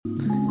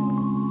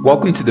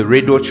Welcome to the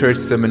Red Door Church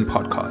Sermon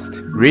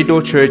Podcast. Red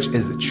Door Church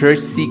is a church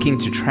seeking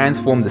to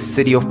transform the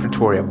city of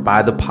Pretoria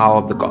by the power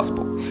of the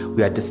gospel.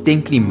 We are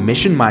distinctly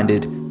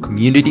mission-minded,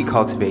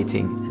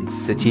 community-cultivating, and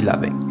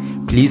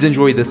city-loving. Please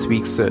enjoy this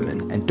week's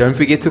sermon, and don't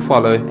forget to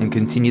follow and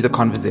continue the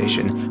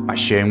conversation by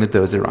sharing with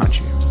those around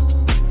you.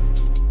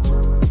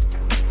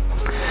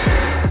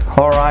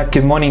 All right,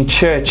 good morning,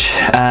 church.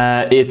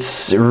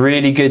 It's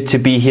really good to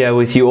be here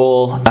with you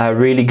all,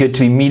 really good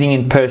to be meeting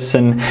in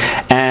person,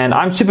 and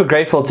I'm super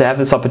grateful to have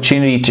this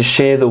opportunity to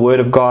share the Word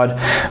of God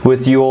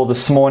with you all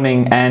this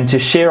morning and to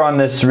share on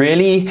this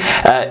really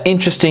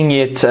interesting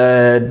yet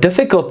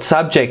difficult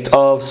subject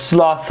of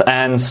sloth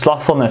and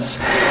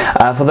slothfulness.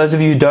 For those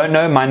of you who don't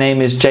know, my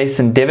name is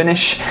Jason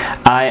Devenish.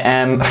 I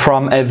am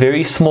from a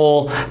very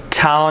small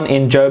town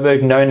in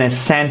Joburg known as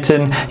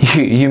Sandton.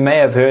 You may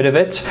have heard of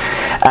it.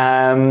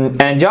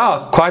 And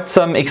yeah, quite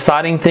some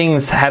exciting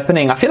things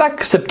happening. I feel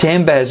like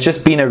September has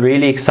just been a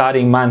really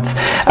exciting month.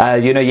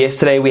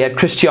 Yesterday we had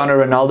Cristiano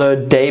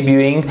Ronaldo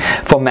debuting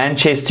for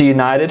Manchester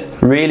United.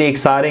 Really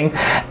exciting.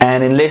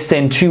 And in less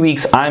than 2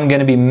 weeks, I'm going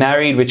to be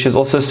married, which is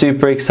also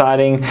super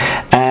exciting.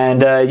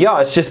 And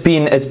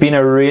it's been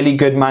a really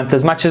good month.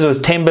 As much as it was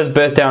Temba's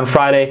birthday on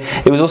Friday,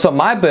 it was also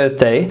my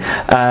birthday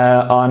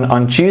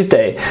on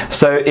Tuesday.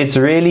 So it's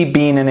really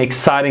been an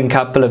exciting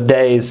couple of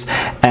days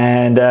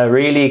and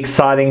really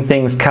exciting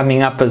things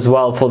coming up as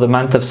well for the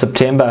month of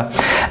September.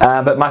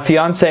 But my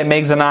fiance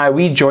Megs and I,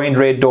 we joined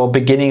Red Door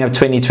beginning of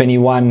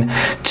 2021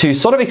 to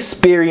sort of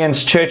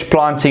experience church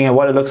planting and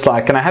what it looks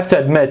like. And I have to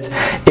admit,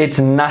 it's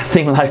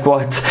nothing like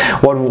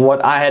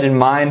what I had in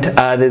mind.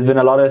 There's been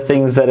a lot of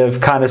things that have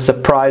kind of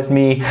surprised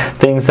me,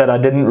 things that I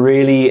didn't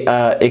really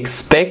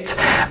expect.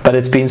 But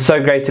it's been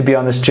so great to be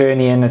on this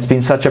journey, and it's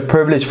been such a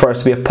privilege for us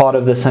to be a part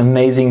of this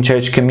amazing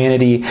church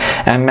community.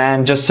 And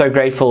man, just so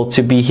grateful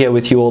to be here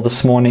with you all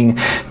this morning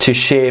to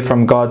share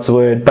from God's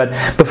Word.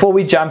 But before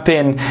we jump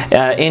in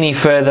any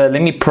further,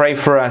 let me pray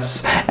for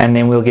us and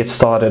then we'll get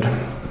started.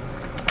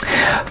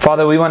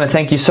 Father, we want to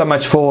thank you so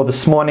much for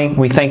this morning.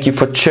 We thank you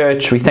for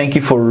church. We thank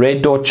you for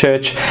Red Door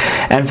Church.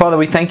 And Father,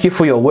 we thank you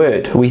for your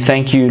word. We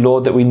thank you,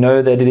 Lord, that we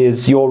know that it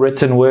is your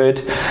written word.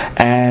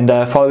 And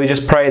Father, we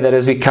just pray that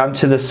as we come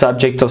to the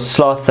subject of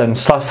sloth and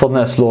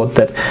slothfulness, Lord,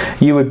 that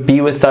you would be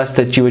with us,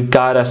 that you would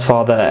guide us,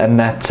 Father, and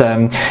that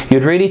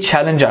you'd really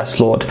challenge us,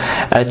 Lord.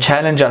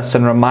 Challenge us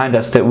and remind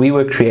us that we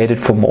were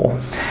created for more.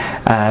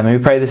 And we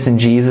pray this in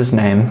Jesus'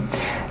 name.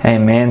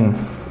 Amen.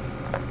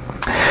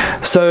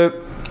 So,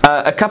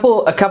 a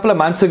couple of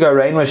months ago,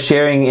 Rain was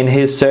sharing in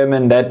his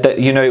sermon that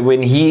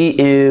when he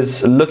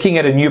is looking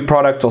at a new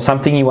product or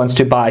something he wants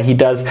to buy,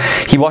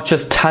 he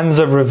watches tons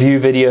of review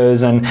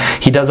videos and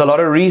he does a lot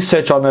of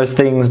research on those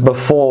things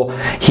before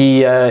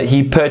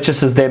he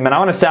purchases them. And I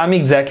want to say I'm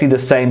exactly the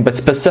same, but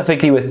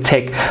specifically with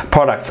tech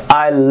products.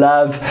 I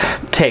love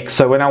tech,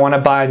 so when I want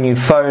to buy a new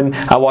phone,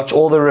 I watch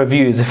all the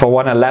reviews. If I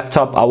want a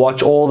laptop, I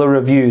watch all the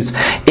reviews.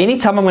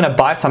 Anytime I'm going to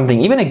buy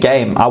something, even a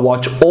game, I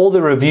watch all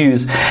the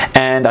reviews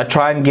and I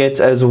try and get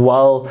as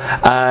well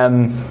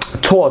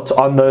taught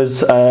on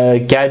those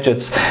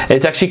gadgets.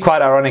 It's actually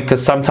quite ironic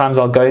because sometimes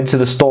I'll go into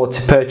the store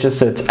to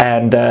purchase it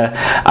and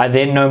I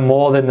then know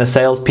more than the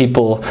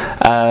salespeople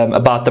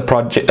about the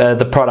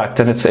product,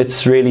 and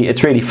it's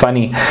really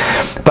funny.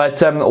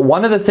 But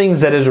one of the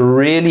things that has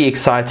really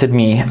excited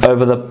me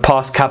over the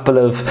past couple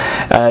of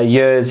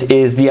years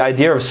is the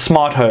idea of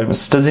smart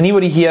homes. Does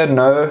anybody here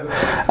know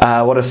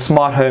what a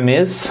smart home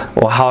is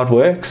or how it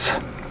works?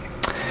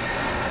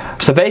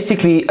 So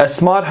basically, a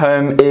smart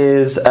home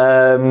is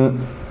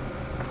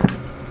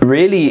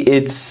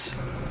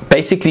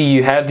basically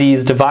you have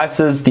these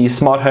devices, these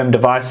smart home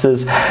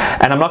devices,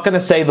 and I'm not going to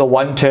say the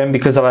one term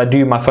because if I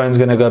do, my phone's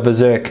going to go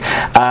berserk.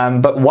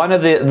 But one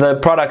of the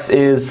products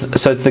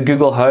it's the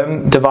Google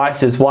Home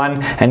device is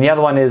one, and the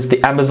other one is the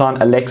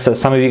Amazon Alexa.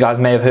 Some of you guys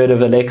may have heard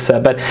of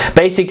Alexa, but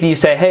basically you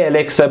say, "Hey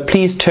Alexa,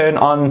 please turn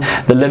on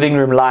the living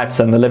room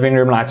lights," and the living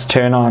room lights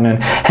turn on.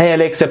 And "Hey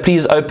Alexa,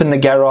 please open the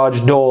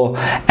garage door,"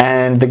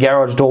 and the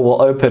garage door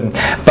will open.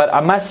 But I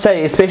must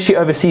say, especially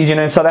overseas,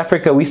 in South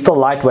Africa, we still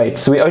lightweight,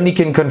 so we only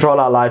can control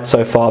our lights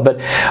so far. But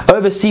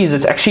overseas,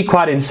 it's actually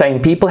quite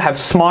insane. People have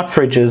smart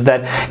fridges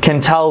that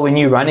can tell when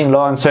you're running low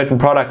on certain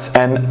products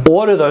and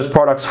order those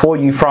products for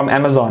you from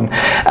Amazon.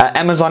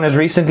 Amazon has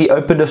recently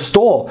opened a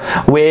store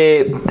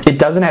where it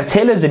doesn't have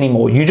tellers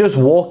anymore. You just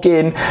walk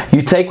in,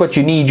 you take what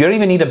you need. You don't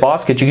even need a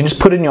basket. You can just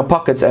put it in your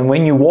pockets, and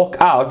when you walk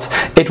out,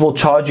 it will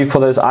charge you for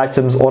those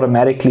items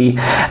automatically.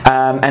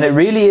 And it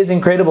really is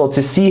incredible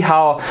to see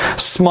how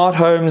smart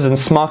homes and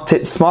smart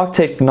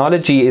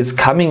technology is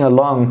coming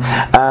along.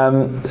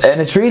 And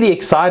it's really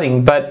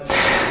exciting. But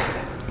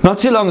not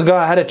too long ago,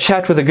 I had a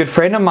chat with a good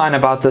friend of mine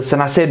about this,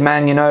 and I said,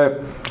 man,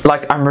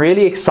 I'm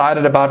really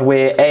excited about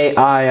where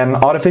AI and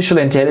artificial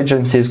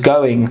intelligence is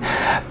going,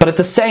 but at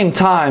the same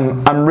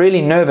time, I'm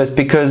really nervous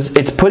because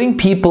it's putting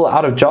people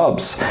out of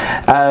jobs.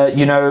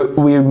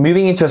 We're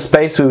moving into a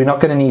space where we're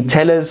not going to need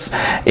tellers.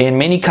 In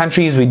many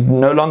countries, we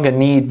no longer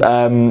need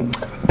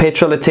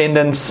petrol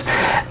attendants,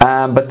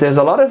 but there's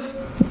a lot of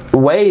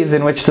ways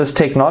in which this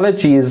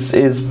technology is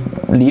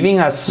leaving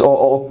us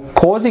or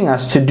causing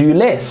us to do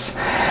less.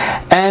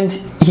 And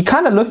he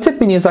kind of looked at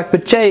me and he was like,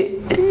 but Jay,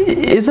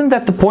 isn't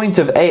that the point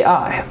of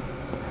AI?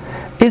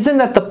 Isn't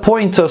that the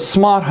point of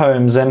smart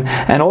homes and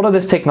all of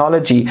this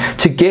technology,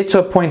 to get to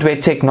a point where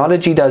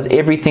technology does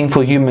everything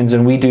for humans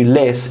and we do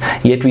less,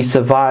 yet we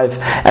survive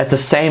at the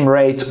same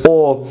rate,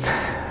 or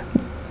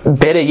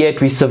better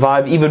yet, we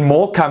survive even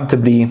more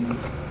comfortably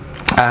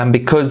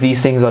because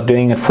these things are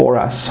doing it for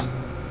us?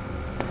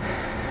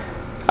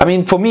 I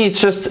mean, for me,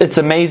 it's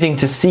amazing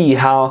to see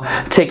how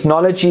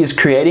technology is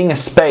creating a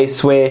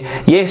space where,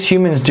 yes,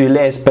 humans do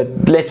less, but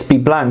let's be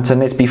blunt and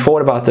let's be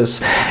forward about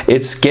this.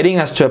 It's getting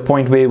us to a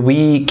point where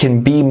we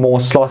can be more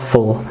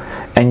slothful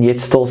and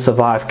yet still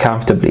survive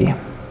comfortably.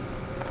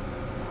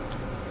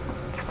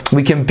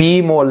 We can be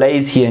more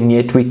lazy and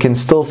yet we can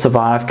still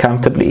survive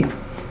comfortably.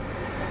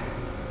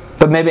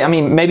 But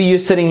maybe you're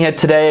sitting here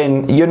today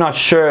and you're not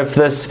sure if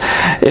this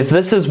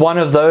is one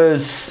of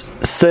those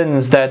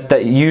sins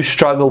that you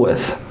struggle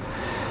with.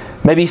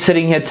 Maybe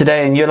sitting here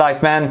today and you're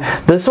like, man,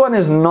 this one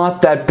is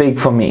not that big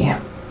for me.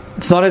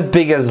 It's not as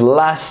big as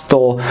lust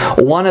or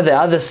one of the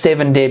other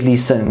 7 deadly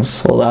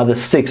sins, or the other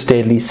 6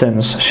 deadly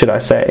sins, should I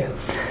say.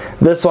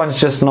 This one's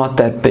just not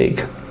that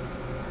big.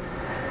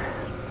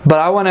 But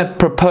I want to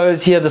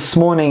propose here this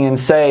morning and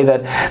say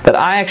that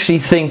I actually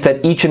think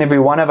that each and every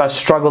one of us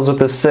struggles with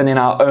this sin in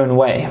our own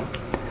way.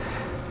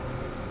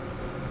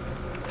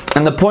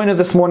 And the point of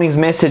this morning's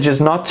message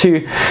is not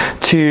to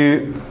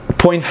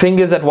point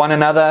fingers at one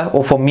another,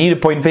 or for me to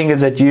point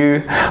fingers at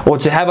you, or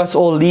to have us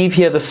all leave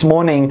here this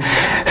morning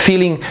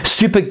feeling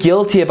super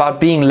guilty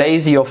about being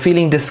lazy or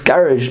feeling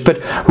discouraged,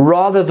 but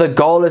rather the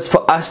goal is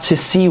for us to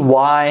see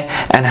why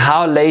and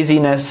how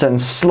laziness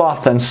and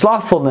sloth and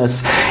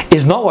slothfulness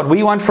is not what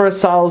we want for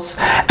ourselves,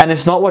 and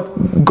it's not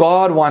what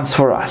God wants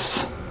for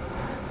us,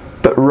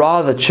 but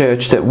rather,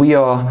 church, that we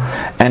are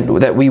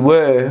and that we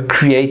were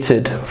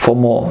created for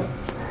more.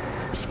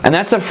 And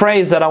that's a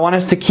phrase that I want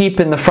us to keep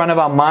in the front of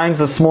our minds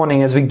this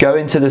morning as we go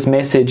into this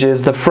message,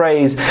 is the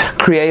phrase,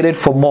 created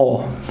for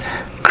more.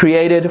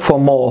 Created for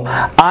more.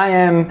 I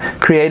am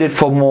created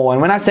for more.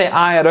 And when I say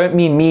I don't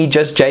mean me,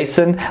 just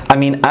Jason. I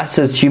mean us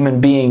as human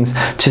beings,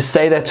 to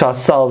say that to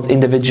ourselves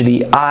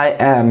individually. I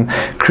am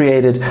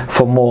created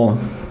for more.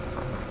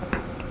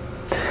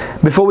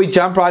 Before we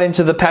jump right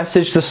into the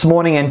passage this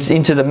morning and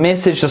into the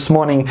message this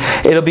morning,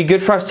 it'll be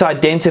good for us to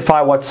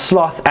identify what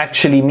sloth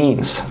actually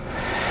means.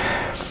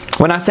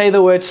 When I say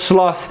the word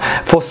sloth,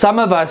 for some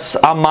of us,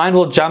 our mind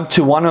will jump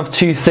to one of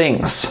two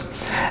things.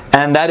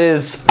 And that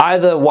is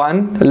either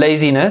 1,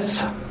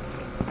 laziness,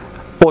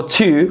 or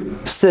 2,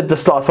 Sid the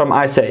Sloth from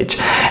Ice Age.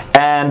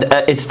 And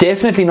it's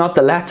definitely not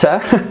the latter,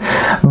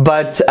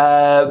 but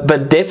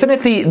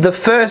definitely the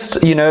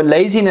first.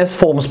 Laziness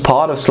forms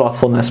part of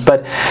slothfulness,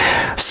 but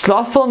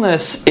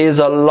slothfulness is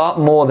a lot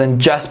more than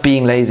just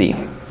being lazy.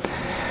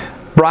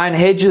 Brian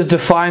Hedges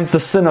defines the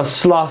sin of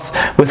sloth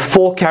with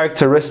 4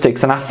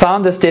 characteristics, and I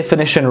found this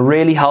definition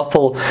really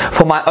helpful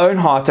for my own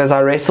heart as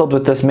I wrestled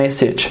with this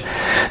message.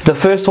 The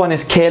first one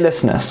is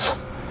carelessness.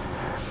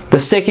 The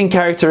second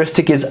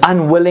characteristic is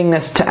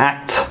unwillingness to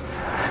act.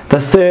 The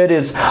third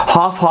is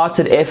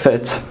half-hearted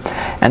effort.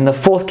 And the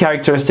fourth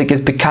characteristic is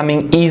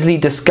becoming easily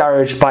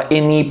discouraged by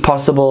any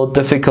possible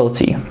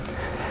difficulty.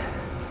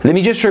 Let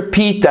me just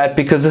repeat that,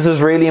 because this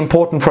is really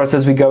important for us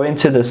as we go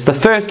into this. The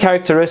first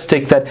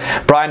characteristic that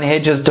Brian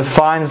Hedges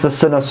defines the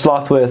sin of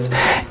sloth with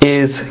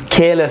is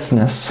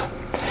carelessness.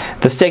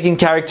 The second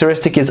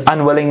characteristic is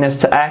unwillingness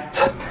to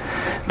act.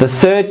 The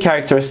third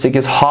characteristic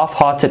is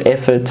half-hearted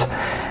effort.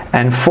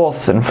 And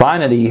fourth and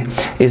finally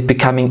is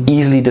becoming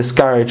easily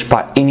discouraged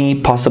by any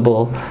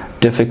possible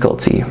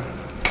difficulty.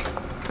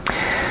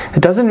 It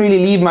doesn't really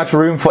leave much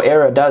room for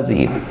error, does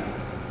he?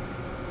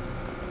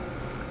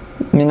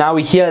 Now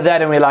we hear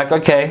that and we're like,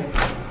 okay,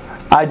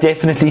 I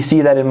definitely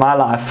see that in my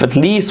life. At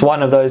least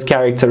one of those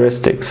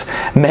characteristics,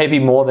 maybe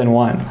more than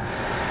one.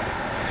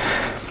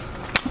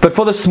 But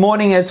for this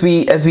morning, as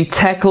we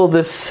tackle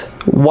this,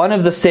 one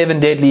of the 7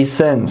 deadly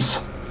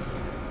sins,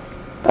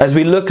 as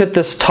we look at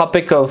this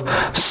topic of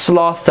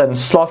sloth and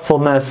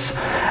slothfulness,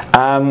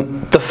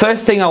 the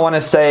first thing I want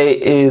to say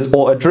is,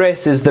 or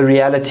address, is the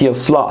reality of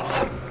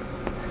sloth.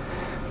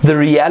 The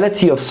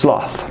reality of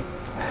sloth.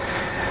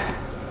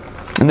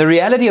 And the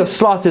reality of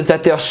sloth is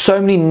that there are so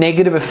many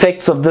negative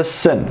effects of this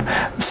sin,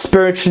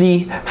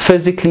 spiritually,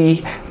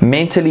 physically,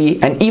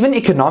 mentally, and even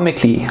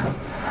economically.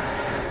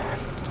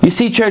 You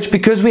see, church,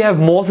 because we have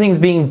more things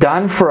being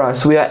done for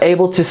us, we are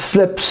able to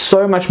slip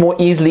so much more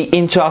easily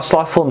into our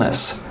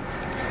slothfulness.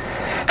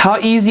 How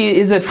easy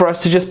is it for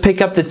us to just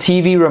pick up the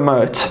TV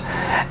remote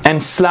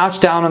and slouch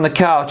down on the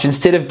couch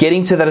instead of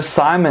getting to that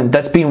assignment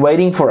that's been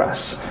waiting for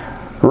us?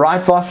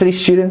 Right, varsity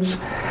students?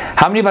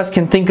 How many of us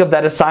can think of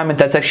that assignment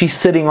that's actually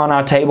sitting on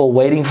our table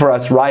waiting for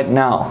us right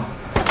now?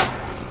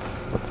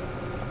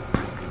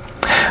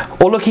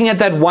 Or looking at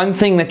that one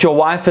thing that your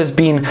wife has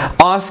been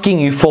asking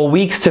you for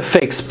weeks to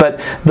fix, but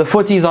the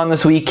footy's on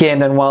this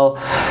weekend, and well,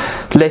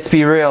 let's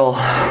be real,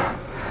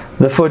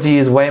 the footy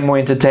is way more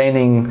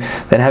entertaining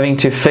than having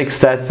to fix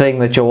that thing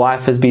that your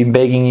wife has been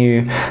begging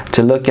you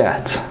to look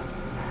at.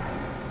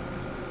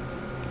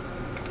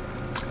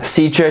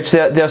 See, church,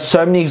 there are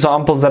so many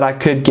examples that I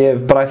could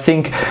give, but I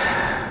think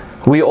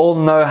we all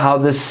know how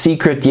this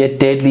secret yet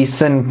deadly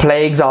sin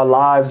plagues our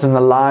lives and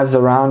the lives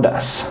around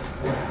us.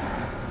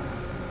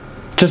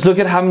 Just look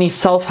at how many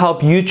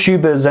self-help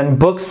YouTubers and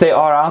books there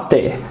are out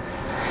there.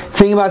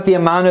 Think about the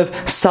amount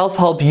of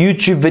self-help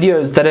YouTube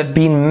videos that have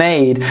been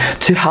made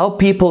to help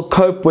people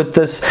cope with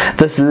this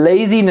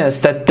laziness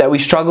that we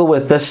struggle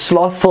with, this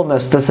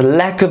slothfulness, this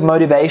lack of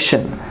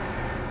motivation.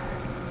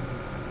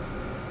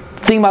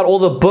 Think about all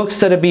the books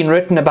that have been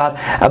written about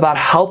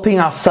helping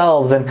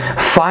ourselves and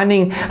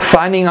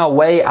finding our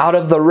way out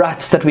of the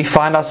ruts that we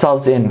find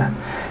ourselves in.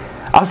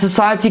 Our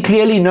society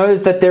clearly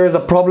knows that there is a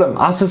problem.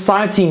 Our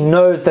society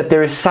knows that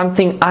there is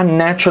something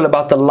unnatural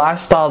about the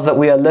lifestyles that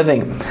we are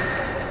living.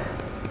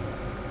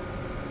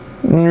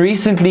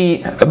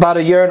 Recently, about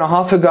a year and a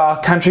half ago,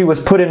 our country was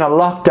put in a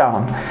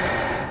lockdown.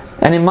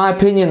 And in my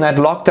opinion, that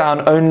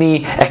lockdown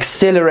only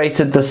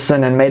accelerated the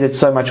sin and made it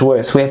so much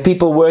worse. We have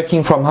people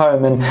working from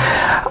home, and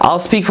I'll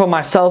speak for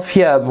myself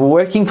here.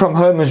 Working from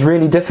home is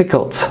really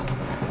difficult.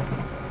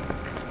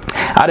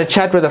 I had a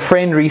chat with a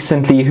friend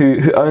recently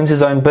who owns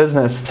his own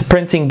business. It's a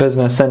printing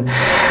business, and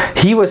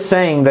he was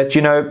saying that,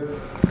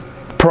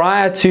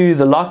 prior to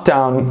the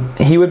lockdown,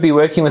 he would be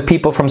working with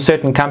people from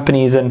certain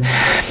companies, and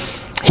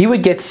he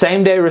would get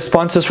same-day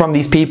responses from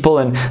these people,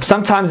 and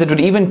sometimes it would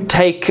even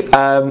take,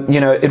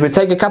 it would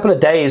take a couple of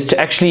days to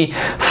actually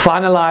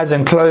finalize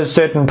and close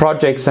certain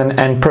projects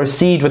and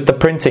proceed with the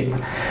printing.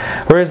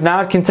 Whereas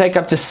now it can take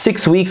up to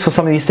 6 weeks for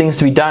some of these things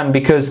to be done,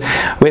 because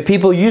where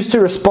people used to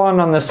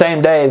respond on the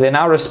same day, they're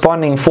now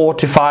responding 4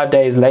 to 5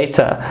 days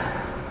later.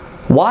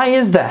 Why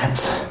is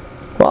that?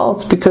 Well,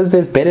 it's because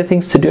there's better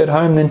things to do at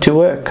home than to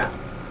work.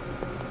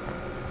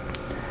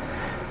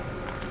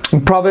 In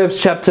Proverbs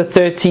chapter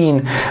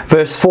 13,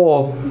 verse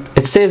 4,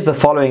 it says the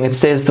following. It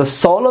says, "The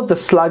soul of the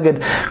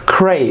sluggard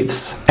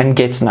craves and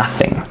gets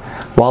nothing,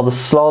 while the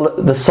soul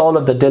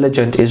of the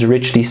diligent is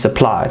richly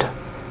supplied."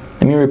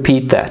 Let me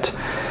repeat that.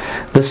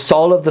 The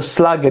soul of the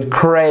sluggard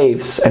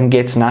craves and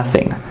gets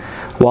nothing,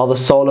 while the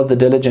soul of the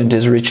diligent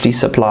is richly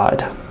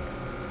supplied.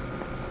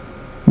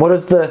 What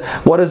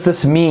does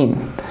this mean?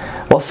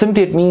 Well,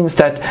 simply it means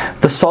that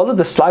the soul of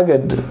the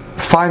sluggard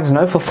finds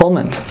no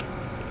fulfillment.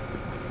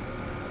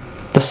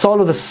 The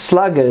soul of the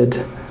sluggard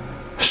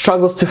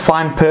struggles to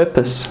find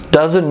purpose,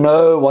 doesn't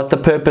know what the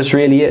purpose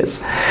really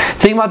is.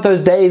 Think about those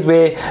days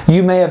where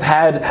you may have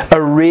had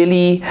a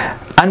really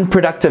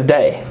unproductive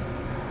day.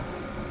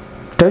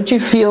 Don't you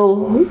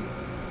feel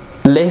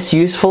less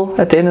useful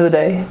at the end of the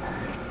day?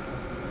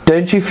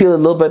 Don't you feel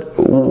a little bit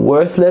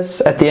worthless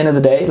at the end of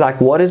the day?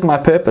 Like, what is my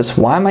purpose?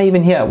 Why am I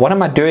even here? What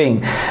am I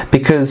doing?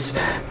 Because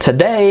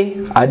today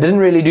I didn't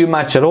really do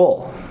much at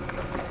all.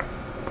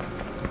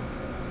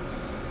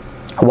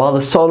 While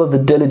the soul of the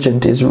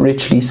diligent is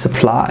richly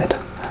supplied.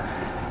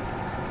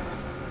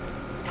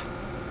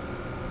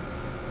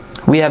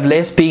 We have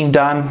less being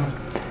done,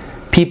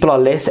 people are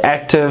less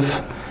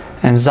active,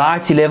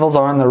 anxiety levels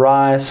are on the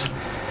rise.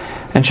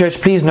 And church,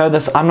 please know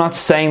this, I'm not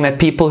saying that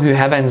people who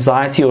have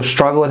anxiety or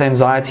struggle with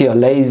anxiety are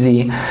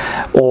lazy,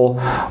 or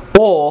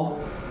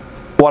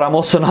what I'm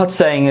also not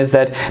saying is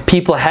that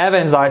people have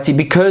anxiety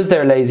because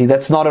they're lazy.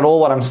 That's not at all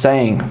what I'm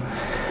saying.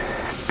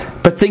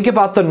 But think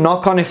about the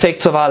knock-on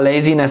effects of our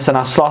laziness and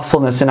our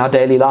slothfulness in our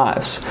daily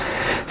lives.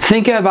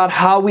 Think about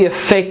how we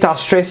affect our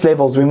stress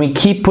levels when we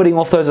keep putting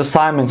off those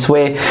assignments,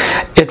 where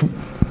at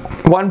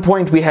one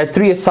point we had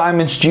 3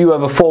 assignments due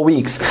over 4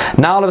 weeks.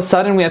 Now all of a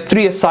sudden we have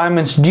 3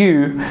 assignments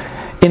due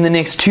in the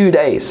next 2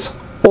 days.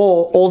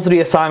 Or all 3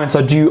 assignments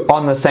are due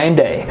on the same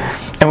day.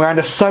 And we're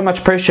under so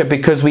much pressure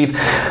because we've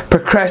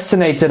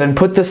procrastinated and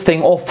put this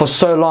thing off for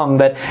so long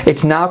that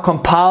it's now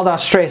compiled our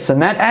stress. And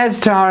that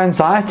adds to our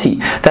anxiety.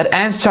 That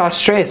adds to our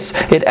stress.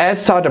 It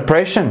adds to our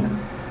depression.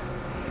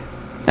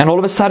 And all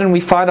of a sudden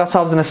we find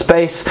ourselves in a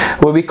space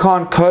where we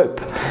can't cope.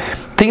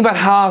 Think about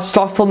how our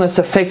slothfulness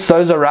affects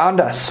those around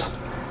us.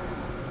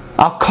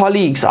 Our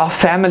colleagues, our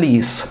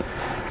families.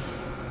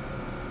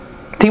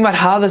 Think about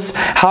how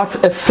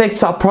it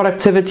affects our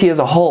productivity as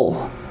a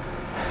whole.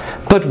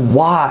 But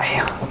why?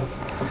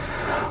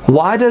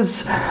 Why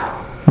does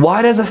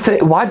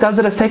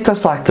it affect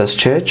us like this,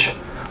 church?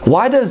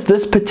 Why does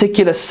this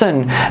particular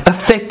sin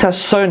affect us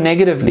so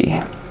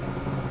negatively?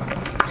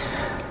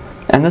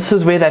 And this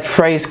is where that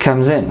phrase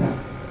comes in.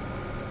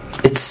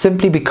 It's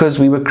simply because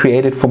we were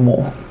created for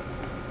more.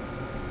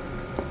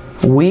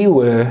 We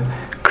were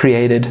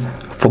created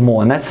for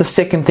more. And that's the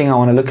second thing I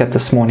want to look at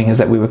this morning, is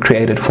that we were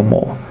created for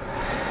more.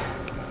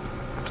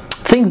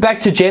 Think back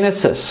to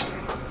Genesis.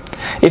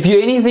 If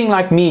you're anything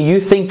like me, you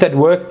think that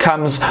work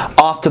comes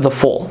after the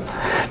fall.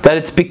 That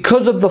it's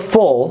because of the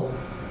fall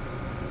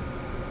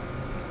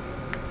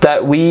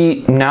that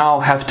we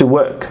now have to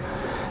work.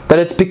 That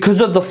it's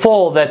because of the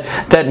fall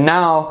that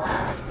now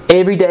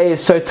every day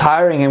is so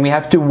tiring and we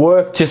have to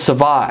work to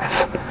survive.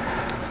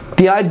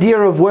 The idea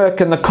of work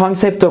and the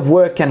concept of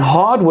work and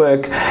hard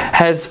work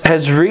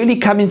has really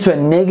come into a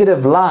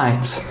negative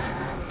light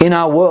in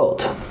our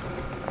world.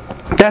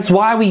 That's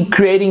why we're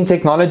creating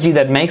technology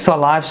that makes our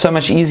lives so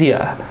much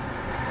easier.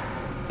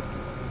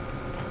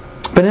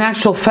 But in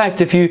actual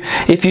fact, if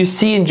you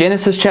see in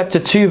Genesis chapter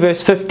 2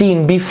 verse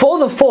 15, before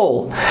the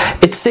fall,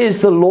 it says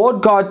the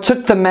Lord God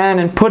took the man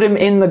and put him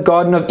in the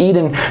Garden of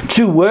Eden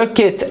to work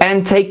it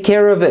and take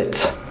care of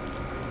it.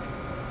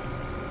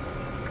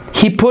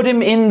 He put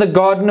him in the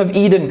Garden of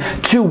Eden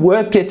to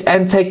work it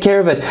and take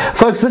care of it.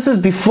 Folks, this is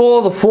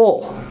before the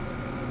fall.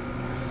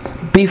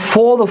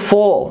 Before the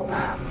fall,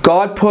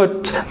 God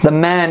put the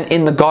man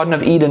in the Garden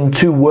of Eden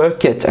to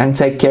work it and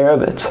take care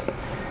of it.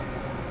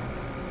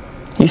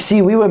 You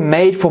see, we were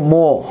made for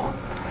more.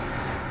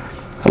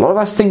 A lot of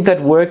us think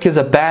that work is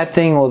a bad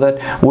thing or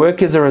that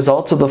work is a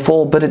result of the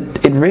fall, but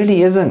it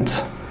really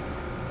isn't.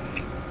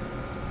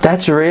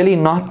 That's really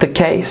not the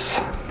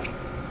case.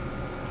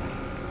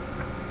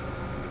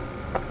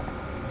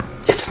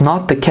 It's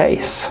not the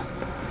case.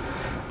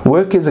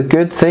 Work is a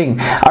good thing.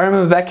 I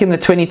remember back in the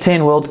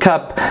 2010 World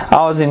Cup,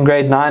 I was in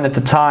grade 9 at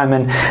the time,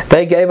 and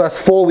they gave us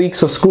 4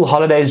 weeks of school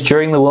holidays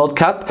during the World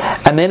Cup,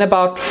 and then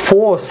about 4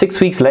 or 6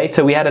 weeks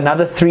later we had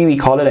another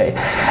 3-week holiday.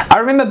 I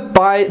remember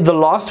by the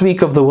last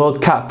week of the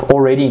World Cup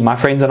already, my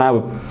friends and I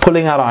were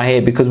pulling out our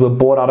hair because we were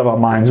bored out of our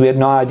minds. We had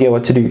no idea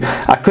what to do.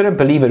 I couldn't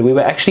believe it. We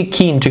were actually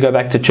keen to go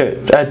back to church,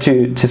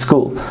 to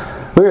school.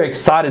 We were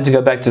excited to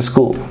go back to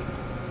school.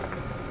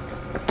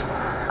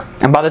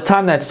 And by the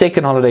time that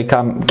second holiday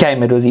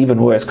came, it was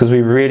even worse because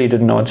we really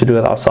didn't know what to do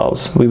with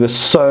ourselves. We were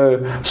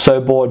so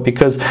bored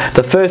because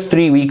the first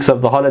 3 weeks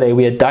of the holiday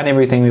we had done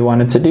everything we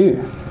wanted to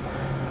do.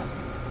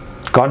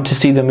 Gone to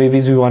see the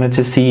movies we wanted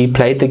to see,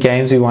 played the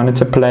games we wanted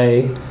to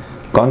play,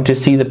 gone to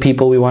see the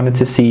people we wanted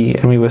to see,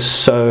 and we were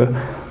so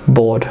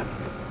bored.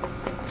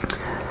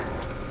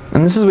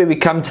 And this is where we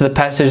come to the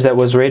passage that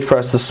was read for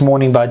us this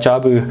morning by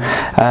Jabu.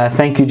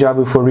 Thank you,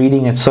 Jabu, for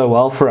reading it so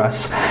well for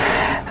us.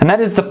 And that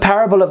is the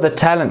parable of the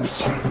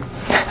talents.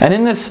 And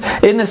in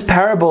this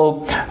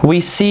parable,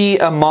 we see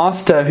a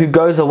master who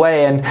goes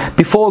away, and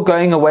before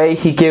going away,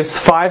 he gives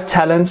 5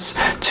 talents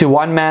to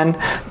one man,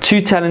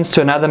 2 talents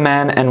to another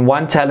man, and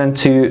 1 talent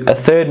to a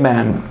third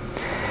man.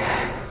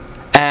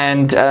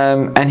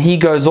 And he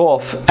goes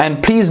off.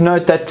 And please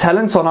note that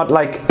talents are not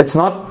like it's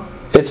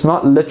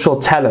not literal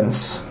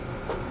talents.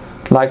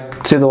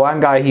 Like to the one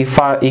guy,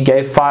 he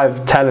gave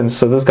 5 talents,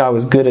 so this guy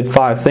was good at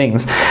 5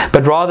 things.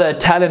 But rather, a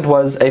talent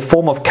was a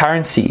form of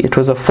currency. It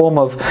was a form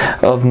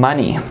of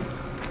money.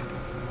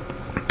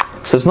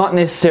 So it's not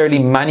necessarily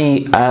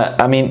money.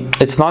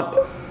 It's not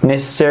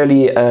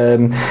necessarily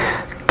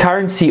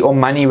currency or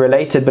money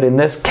related. But in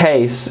this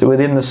case,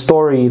 within the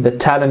story, the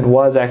talent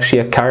was actually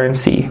a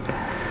currency.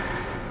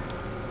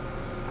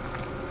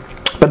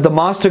 But the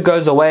master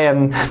goes away,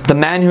 and the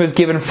man who was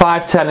given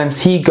 5 talents,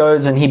 he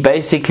goes and he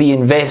basically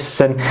invests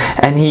and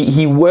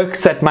he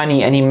works that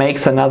money and he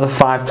makes another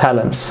 5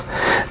 talents.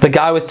 The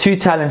guy with 2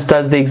 talents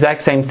does the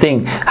exact same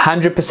thing.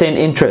 100%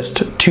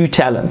 interest, 2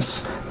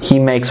 talents he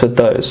makes with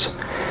those.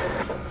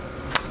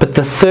 But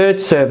the third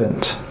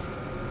servant,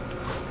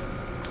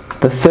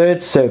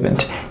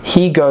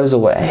 he goes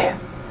away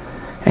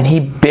and he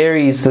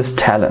buries this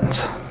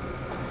talent.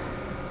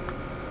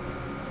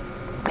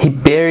 He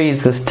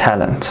buries this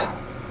talent.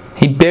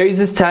 He buries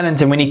his talent,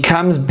 and when he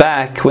comes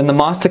back, when the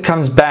master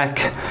comes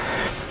back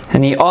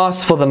and he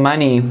asks for the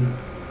money,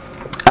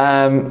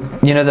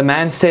 the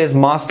man says,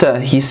 "Master,"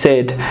 he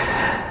said,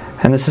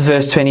 and this is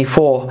verse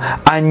 24,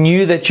 "I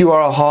knew that you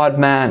are a hard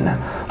man,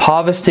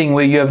 harvesting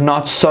where you have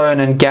not sown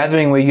and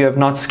gathering where you have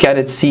not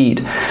scattered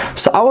seed.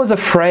 So I was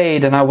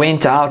afraid, and I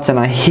went out and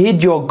I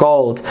hid your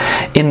gold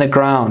in the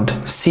ground.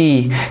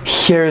 See,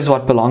 here is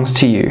what belongs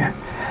to you."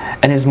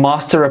 And his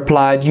master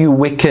replied, "You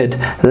wicked,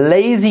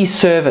 lazy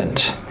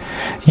servant.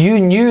 You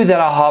knew that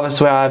I harvest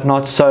where I have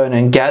not sown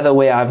and gather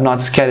where I have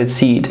not scattered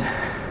seed.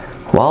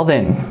 Well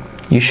then,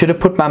 you should have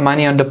put my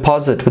money on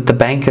deposit with the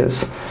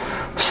bankers,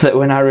 so that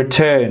when I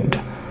returned,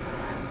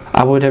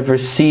 I would have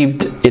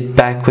received it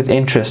back with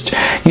interest."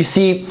 You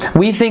see,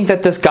 we think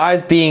that this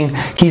guy's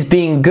he's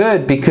being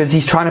good because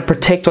he's trying to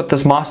protect what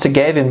this master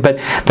gave him. But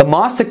the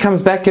master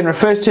comes back and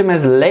refers to him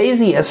as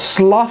lazy, as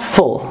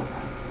slothful.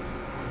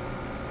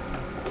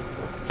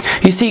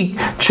 You see,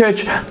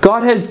 church,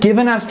 God has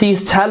given us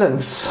these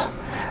talents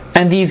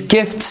and these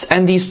gifts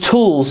and these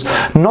tools,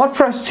 not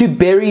for us to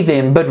bury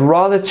them, but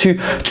rather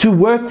to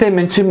work them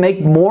and to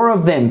make more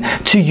of them,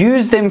 to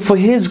use them for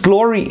His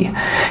glory.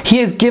 He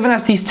has given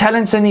us these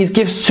talents and these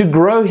gifts to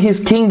grow His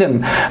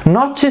kingdom,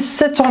 not to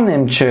sit on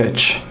them,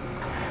 church.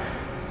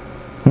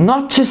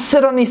 Not to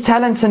sit on these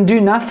talents and do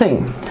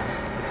nothing.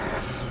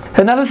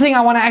 Another thing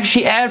I want to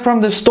actually add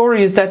from this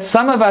story is that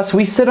some of us,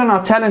 we sit on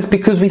our talents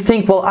because we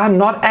think, well, I'm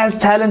not as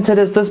talented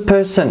as this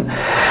person.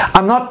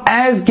 I'm not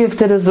as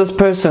gifted as this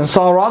person.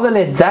 So I'll rather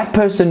let that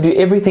person do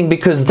everything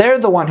because they're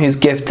the one who's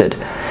gifted.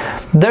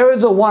 They're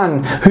the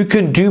one who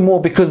can do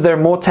more because they're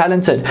more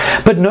talented.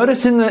 But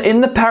notice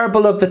in the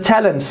parable of the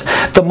talents,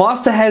 the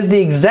master has the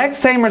exact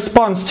same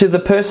response to the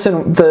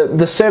person,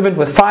 the servant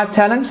with 5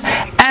 talents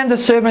and the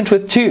servant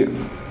with 2.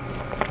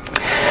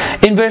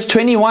 In verse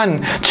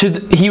 21,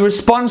 he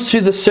responds to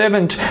the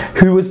servant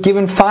who was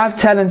given 5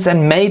 talents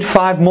and made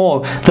 5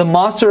 more. The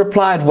master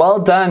replied, "Well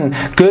done,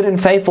 good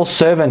and faithful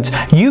servant.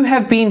 You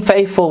have been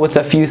faithful with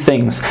a few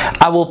things.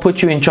 I will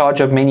put you in charge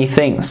of many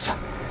things."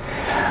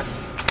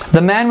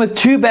 The man with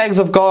 2 bags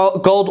of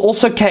gold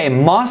also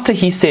came. "Master,"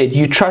 he said,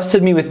 "you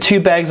trusted me with 2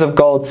 bags of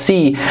gold.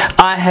 See,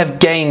 I have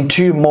gained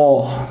 2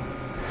 more."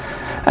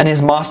 And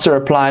his master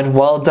replied,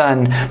 "Well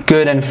done,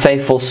 good and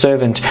faithful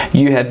servant.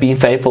 You have been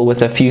faithful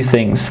with a few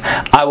things.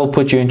 I will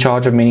put you in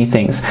charge of many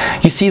things."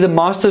 You see, the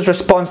master's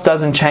response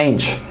doesn't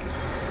change.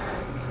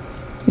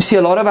 You see,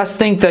 a lot of us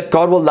think that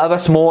God will love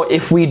us more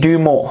if we do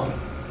more,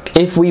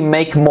 if we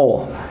make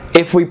more,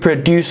 if we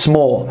produce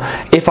more.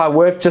 If I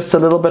work just a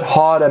little bit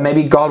harder,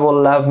 maybe God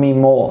will love me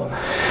more.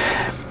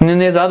 And then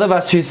there's other of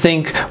us who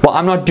think, well,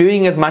 I'm not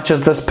doing as much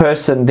as this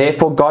person,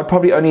 therefore God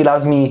probably only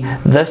loves me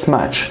this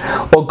much.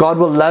 Or God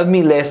will love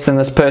me less than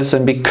this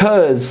person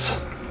because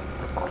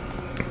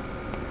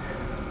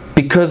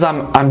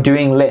I'm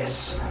doing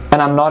less.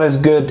 And I'm not as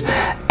good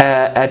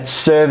at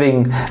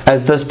serving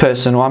as this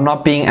person, or I'm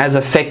not being as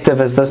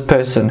effective as this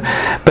person.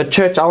 But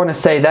church, I want to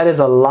say that is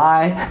a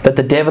lie that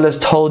the devil has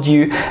told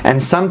you,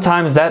 and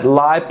sometimes that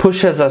lie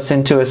pushes us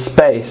into a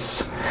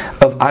space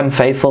of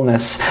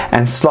unfaithfulness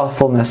and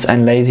slothfulness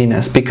and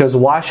laziness. Because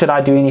why should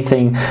I do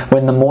anything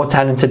when the more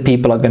talented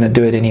people are going to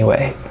do it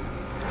anyway?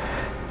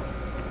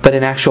 But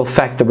in actual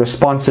fact, the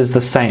response is the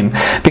same.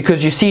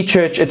 Because you see,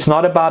 church, it's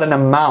not about an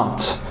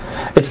amount.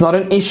 It's not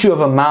an issue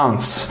of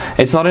amounts.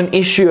 It's not an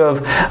issue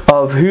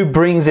of who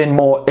brings in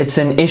more. It's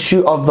an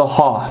issue of the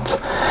heart.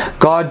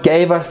 God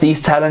gave us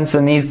these talents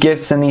and these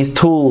gifts and these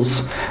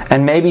tools,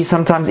 and maybe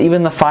sometimes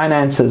even the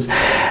finances,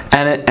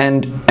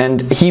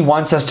 and He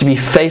wants us to be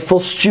faithful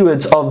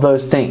stewards of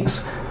those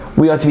things.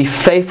 We are to be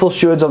faithful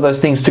stewards of those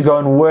things, to go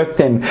and work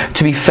them,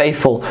 to be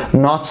faithful,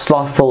 not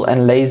slothful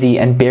and lazy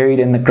and buried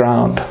in the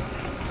ground.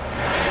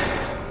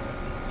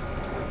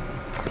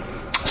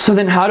 So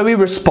then how do we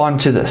respond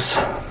to this?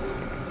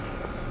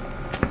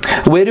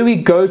 Where do we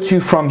go to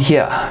from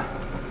here?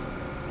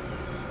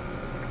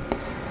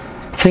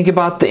 Think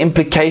about the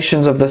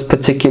implications of this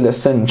particular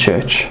sin,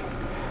 church.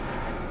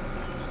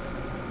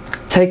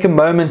 Take a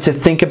moment to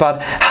think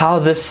about how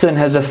this sin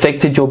has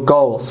affected your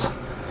goals.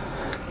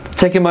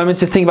 Take a moment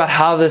to think about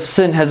how this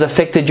sin has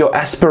affected your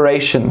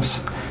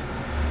aspirations.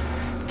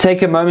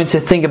 Take a moment to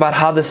think about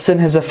how this sin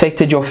has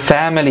affected your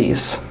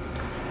families.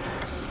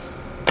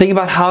 Think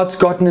about how it's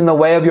gotten in the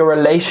way of your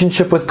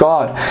relationship with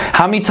God.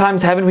 How many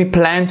times haven't we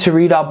planned to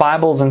read our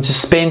Bibles and to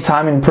spend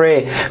time in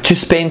prayer, to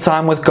spend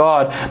time with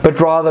God, but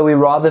we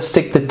rather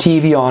stick the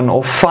TV on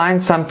or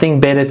find something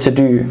better to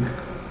do.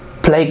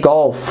 Play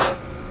golf.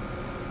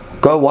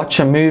 Go watch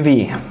a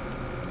movie.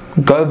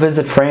 Go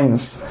visit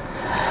friends.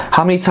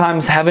 How many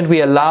times haven't we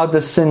allowed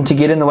this sin to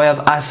get in the way of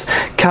us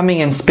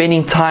coming and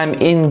spending time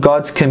in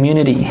God's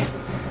community?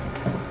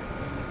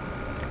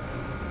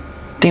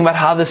 Think about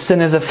how this sin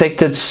has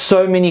affected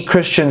so many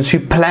Christians who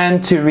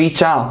plan to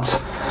reach out.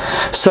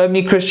 So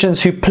many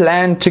Christians who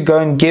plan to go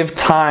and give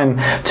time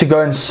to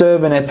go and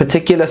serve in a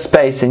particular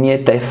space, and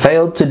yet they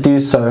failed to do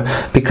so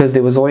because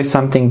there was always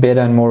something better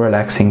and more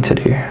relaxing to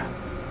do.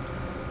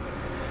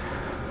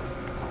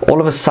 All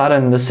of a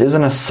sudden, this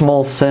isn't a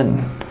small sin.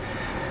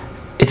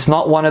 It's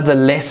not one of the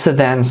lesser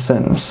than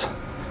sins.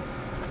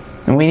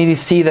 And we need to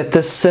see that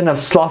this sin of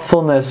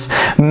slothfulness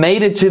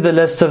made it to the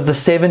list of the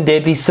 7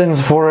 deadly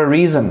sins for a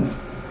reason.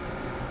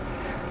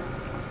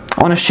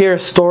 I want to share a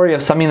story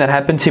of something that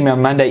happened to me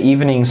on Monday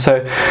evening.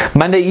 So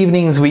Monday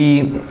evenings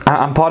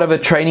I'm part of a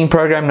training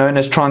program known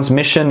as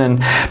Transmission,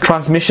 and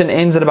Transmission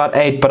ends at about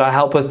 8, but I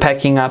help with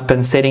packing up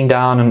and setting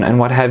down and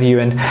what have you.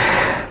 And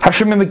I just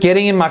remember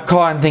getting in my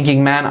car and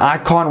thinking, man, I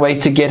can't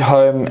wait to get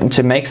home and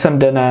to make some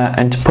dinner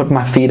and to put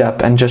my feet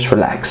up and just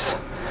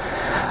relax.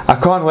 I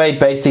can't wait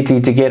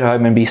basically to get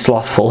home and be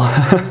slothful.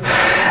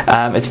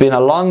 It's been a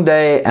long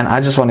day and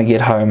I just want to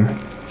get home.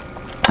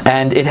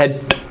 And it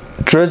had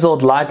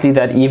drizzled lightly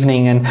that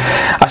evening, and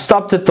I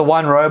stopped at the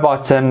One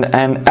Robot, and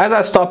as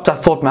I stopped I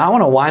thought, man, I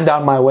want to wind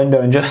down my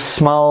window and just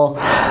smell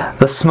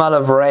the smell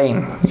of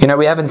rain. You know,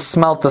 we haven't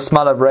smelt the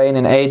smell of rain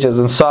in ages.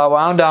 And so I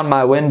wound down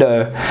my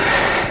window,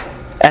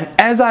 and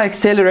as I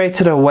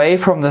accelerated away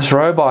from this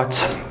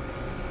robot,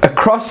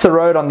 across the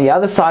road on the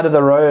other side of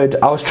the road,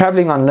 I was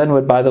traveling on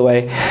Linwood, by the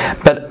way,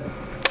 but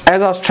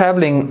as I was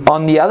traveling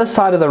on the other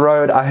side of the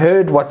road, I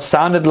heard what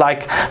sounded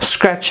like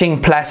scratching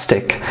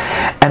plastic.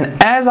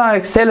 And as I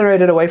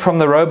accelerated away from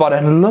the robot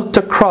and looked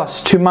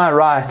across to my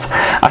right,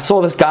 I saw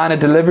this guy on a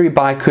delivery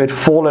bike who had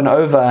fallen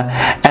over,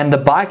 and the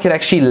bike had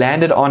actually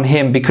landed on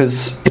him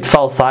because it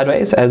fell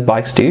sideways, as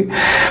bikes do.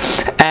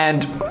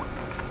 And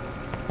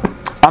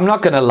I'm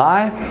not going to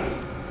lie,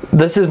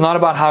 this is not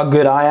about how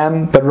good I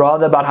am, but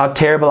rather about how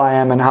terrible I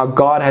am and how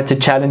God had to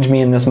challenge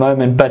me in this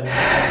moment. But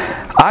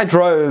I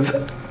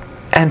drove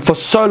And for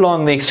so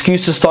long, the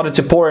excuses started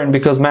to pour in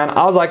because, man,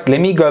 I was like, let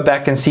me go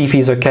back and see if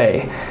he's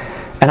okay.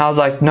 And I was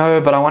like,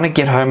 no, but I want to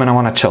get home and I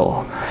want to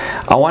chill.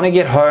 I want to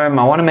get home,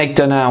 I want to make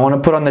dinner, I want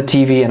to put on the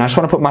TV, and I just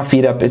want to put my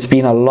feet up. It's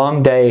been a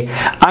long day.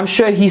 I'm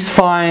sure he's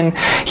fine.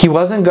 He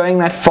wasn't going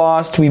that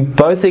fast. We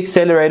both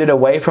accelerated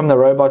away from the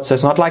robot, so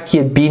it's not like he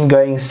had been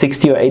going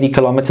 60 or 80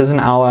 kilometers an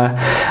hour.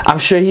 I'm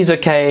sure he's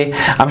okay.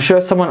 I'm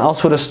sure someone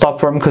else would have stopped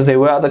for him because there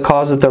were other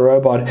cars with the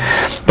robot.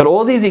 But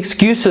all these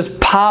excuses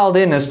piled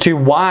in as to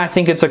why I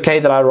think it's okay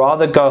that I'd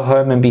rather go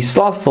home and be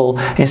slothful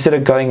instead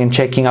of going and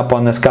checking up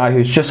on this guy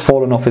who's just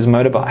fallen off his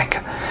motorbike.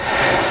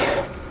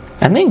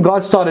 And then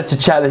God started to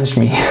challenge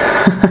me.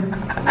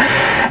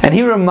 And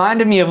He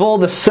reminded me of all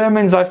the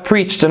sermons I've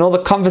preached and all the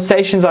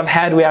conversations I've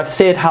had where I've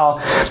said how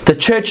the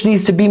church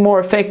needs to be more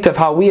effective,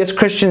 how we as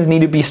Christians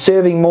need to be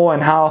serving more,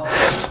 and how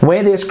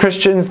where there's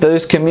Christians,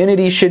 those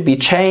communities should be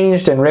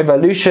changed and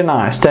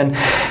revolutionized. And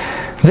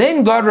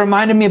then God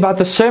reminded me about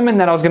the sermon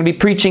that I was going to be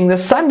preaching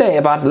this Sunday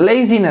about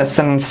laziness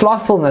and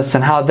slothfulness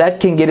and how that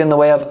can get in the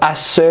way of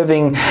us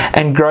serving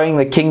and growing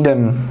the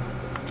kingdom.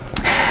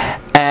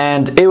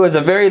 And it was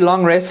a very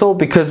long wrestle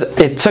because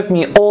it took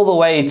me all the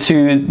way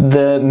to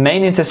the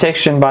main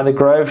intersection by the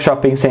Grove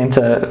Shopping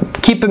Centre.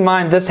 Keep in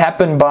mind, this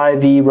happened by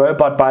the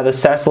robot by the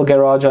Sassel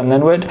Garage on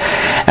Linwood,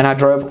 and I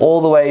drove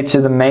all the way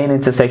to the main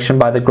intersection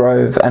by the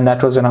Grove, and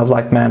that was when I was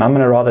like, man, I'm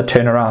going to rather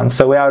turn around.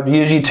 So where I would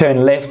usually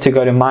turn left to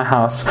go to my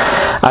house,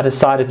 I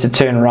decided to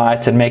turn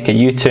right and make a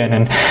U-turn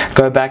and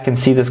go back and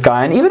see this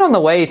guy. And even on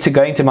the way to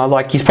going to him, I was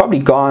like, he's probably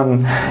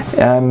gone.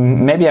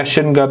 Maybe I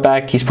shouldn't go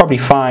back. He's probably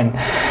fine.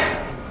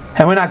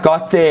 And when I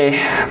got there,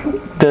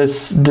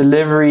 this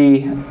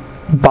delivery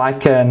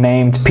biker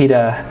named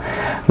Peter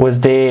was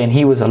there, and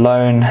he was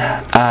alone.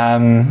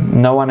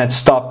 No one had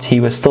stopped. He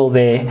was still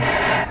there.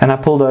 And I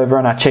pulled over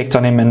and I checked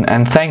on him,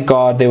 and thank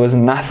God there was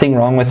nothing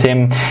wrong with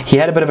him. He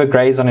had a bit of a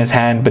graze on his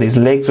hand, but his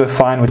legs were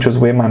fine, which was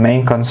where my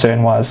main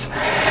concern was.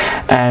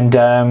 And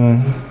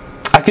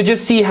I could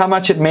just see how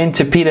much it meant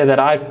to Peter that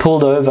I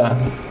pulled over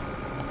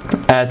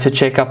to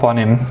check up on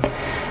him.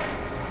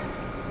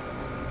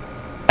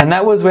 And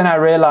that was when I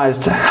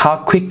realized how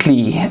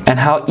quickly and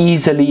how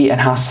easily and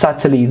how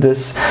subtly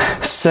this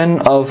sin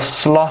of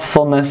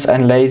slothfulness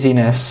and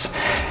laziness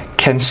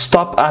can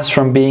stop us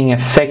from being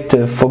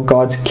effective for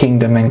God's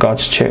kingdom and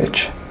God's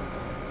church.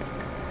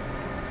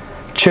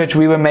 Church,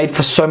 we were made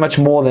for so much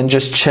more than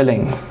just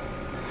chilling.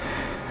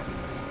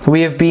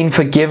 We have been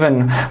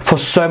forgiven for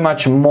so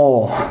much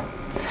more.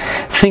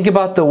 Think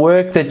about the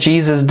work that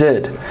Jesus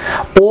did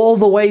all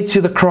the way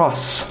to the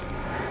cross.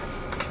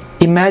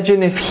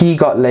 Imagine if He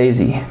got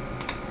lazy.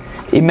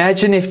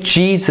 Imagine if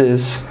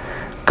Jesus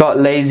got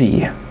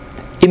lazy.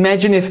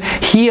 Imagine if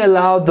He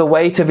allowed the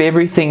weight of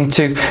everything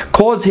to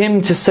cause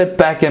Him to sit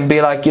back and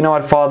be like, you know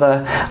what,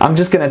 Father, I'm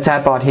just going to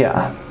tap out here.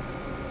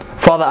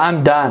 Father,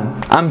 I'm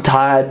done. I'm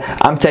tired.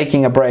 I'm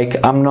taking a break.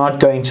 I'm not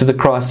going to the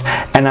cross,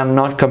 and I'm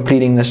not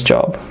completing this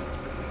job.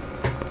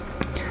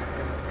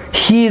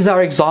 He is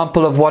our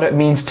example of what it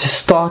means to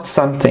start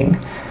something.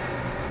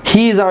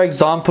 He is our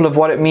example of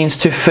what it means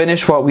to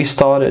finish what we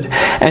started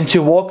and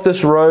to walk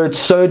this road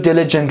so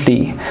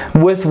diligently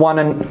with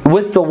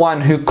the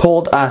one who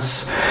called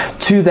us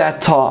to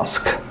that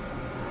task.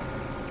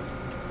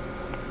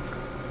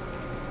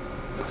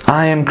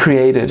 I am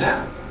created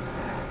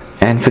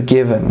and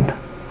forgiven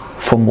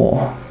for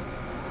more.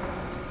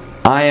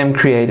 I am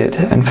created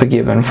and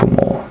forgiven for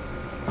more.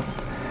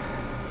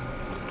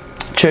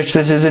 Church,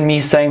 this isn't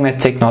me saying that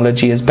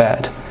technology is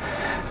bad,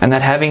 and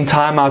that having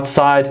time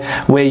aside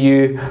where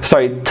you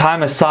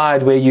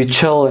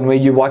chill and where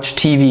you watch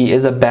TV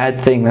is a bad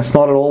thing. That's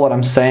not at all what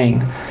I'm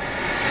saying.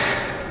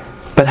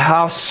 But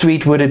how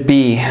sweet would it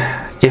be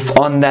if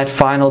on that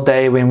final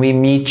day when we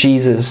meet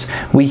Jesus,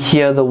 we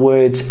hear the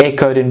words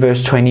echoed in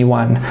verse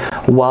 21,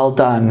 "Well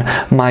done,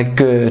 my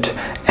good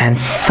and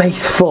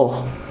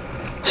faithful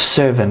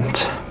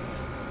servant."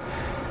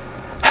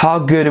 How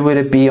good would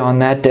it be on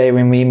that day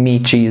when we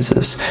meet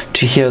Jesus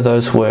to hear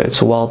those words,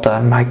 "Well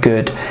done, my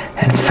good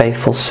and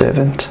faithful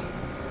servant."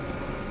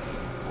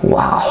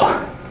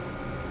 Wow.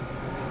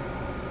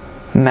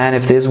 Man,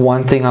 if there's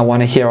one thing I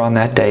want to hear on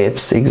that day,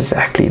 it's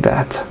exactly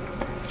that.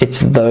 It's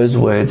those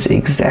words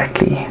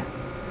exactly.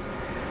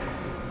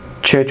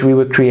 Church, we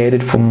were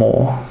created for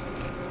more.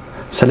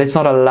 So let's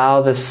not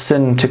allow this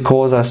sin to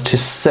cause us to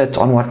sit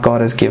on what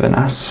God has given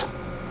us.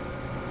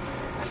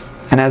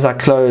 And as I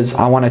close,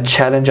 I want to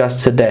challenge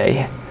us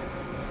today,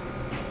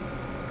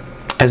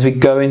 as we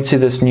go into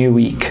this new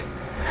week,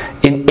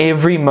 in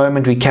every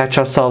moment we catch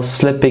ourselves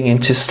slipping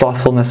into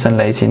slothfulness and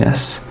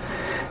laziness,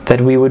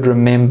 that we would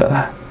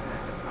remember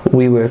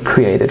we were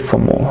created for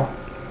more.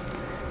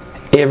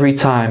 Every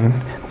time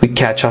we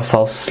catch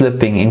ourselves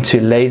slipping into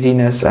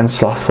laziness and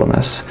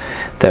slothfulness,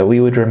 that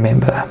we would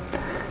remember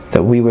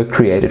that we were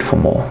created for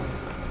more.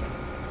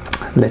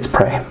 Let's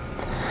pray.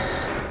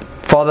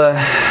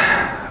 Father,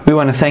 we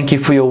want to thank you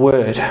for your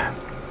word.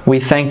 We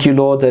thank you,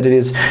 Lord, that it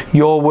is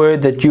your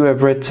word that you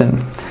have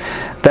written,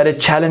 that it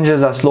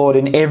challenges us, Lord,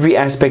 in every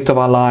aspect of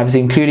our lives,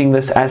 including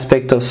this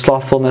aspect of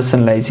slothfulness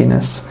and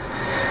laziness.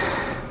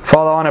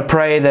 Father, I want to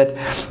pray that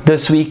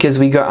this week as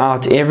we go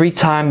out, every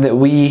time that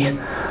we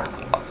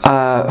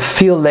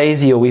feel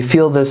lazy or we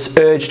feel this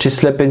urge to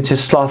slip into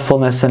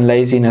slothfulness and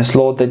laziness,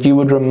 Lord, that you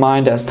would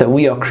remind us that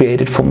we are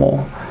created for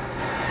more.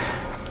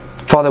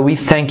 Father, we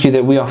thank you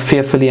that we are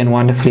fearfully and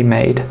wonderfully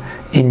made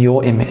in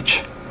your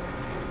image.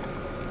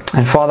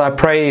 And Father, I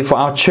pray for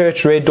our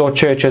church, Red Door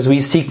Church, as we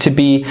seek to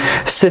be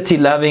city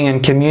loving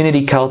and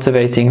community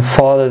cultivating,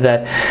 Father,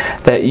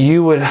 that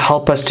you would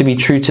help us to be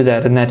true to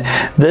that, and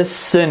that this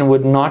sin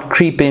would not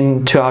creep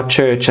into our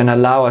church and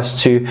allow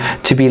us to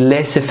be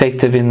less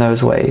effective in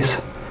those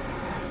ways.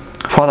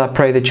 Father, I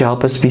pray that you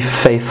help us to be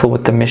faithful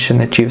with the mission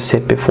that you've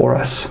set before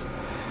us.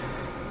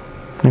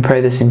 We pray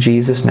this in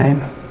Jesus'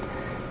 name.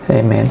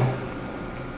 Amen.